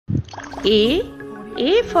A.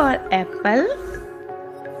 A for apple.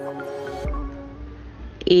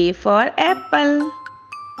 A for apple.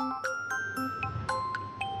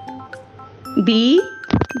 B.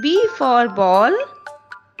 B for ball.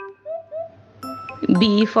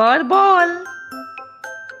 B for ball.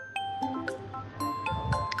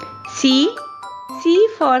 C. C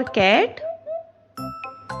for cat.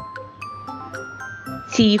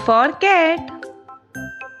 C for cat.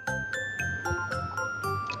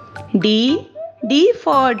 D. D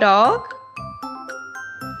for dog.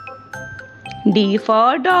 D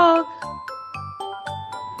for dog.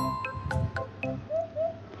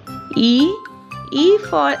 E. E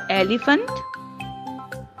for elephant.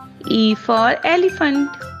 E for elephant.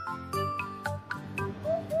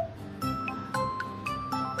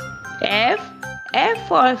 F. F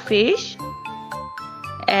for fish.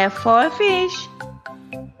 F for fish.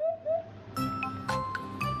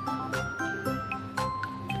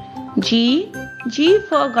 G. G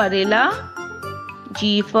for gorilla.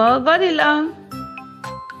 G for gorilla.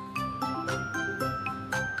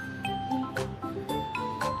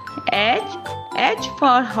 H. H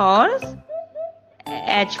for horse.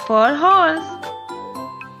 H for horse.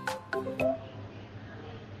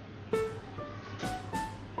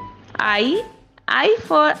 I. I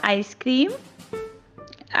for ice cream.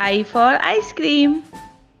 I for ice cream.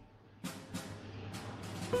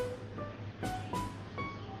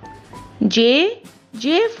 J.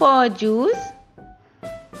 J for juice.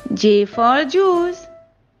 J for juice.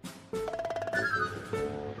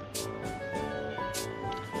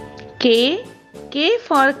 K. K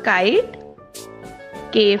for kite.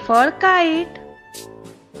 K for kite.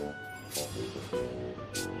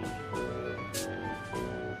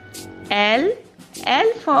 L.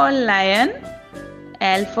 L for lion.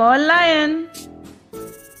 L for lion.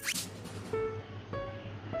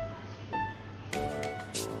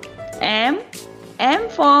 M. M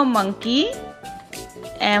for monkey.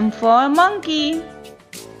 M for monkey.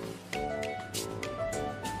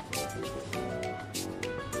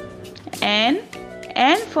 N.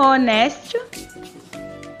 N for nest.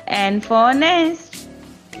 N for nest.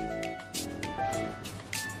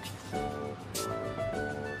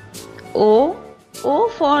 O. O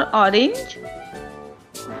for orange.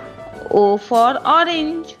 O for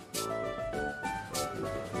orange.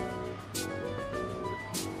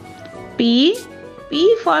 P.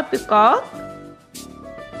 P for peacock.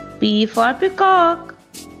 P for peacock.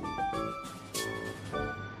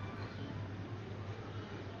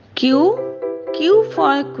 Q. Q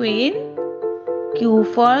for queen. Q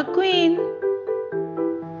for queen.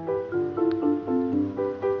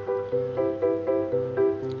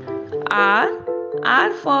 R.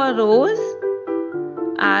 R for rose.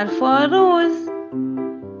 R for rose.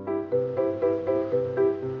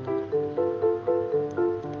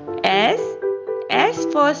 S. S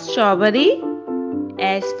for strawberry.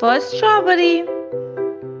 S for strawberry.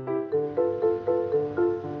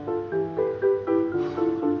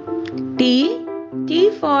 T. T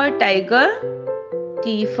for tiger.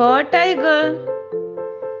 T for tiger.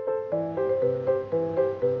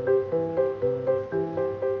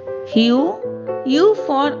 U. U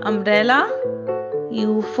for umbrella.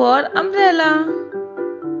 U for umbrella.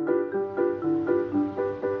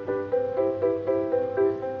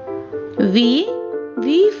 V.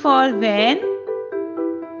 V for van.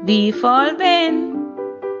 V for van.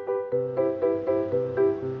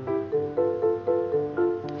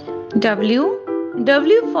 W.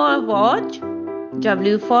 W for watch.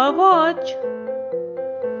 W for watch.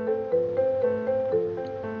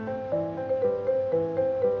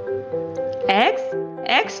 X.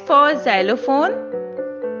 X for xylophone.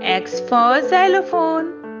 X for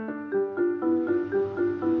xylophone.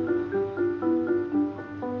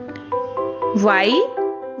 Y.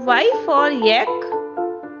 Y for yak.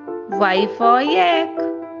 Y for yak.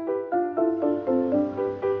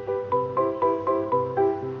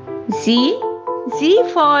 Z. Z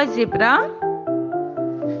for zebra.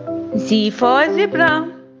 Z for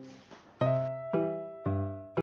zebra.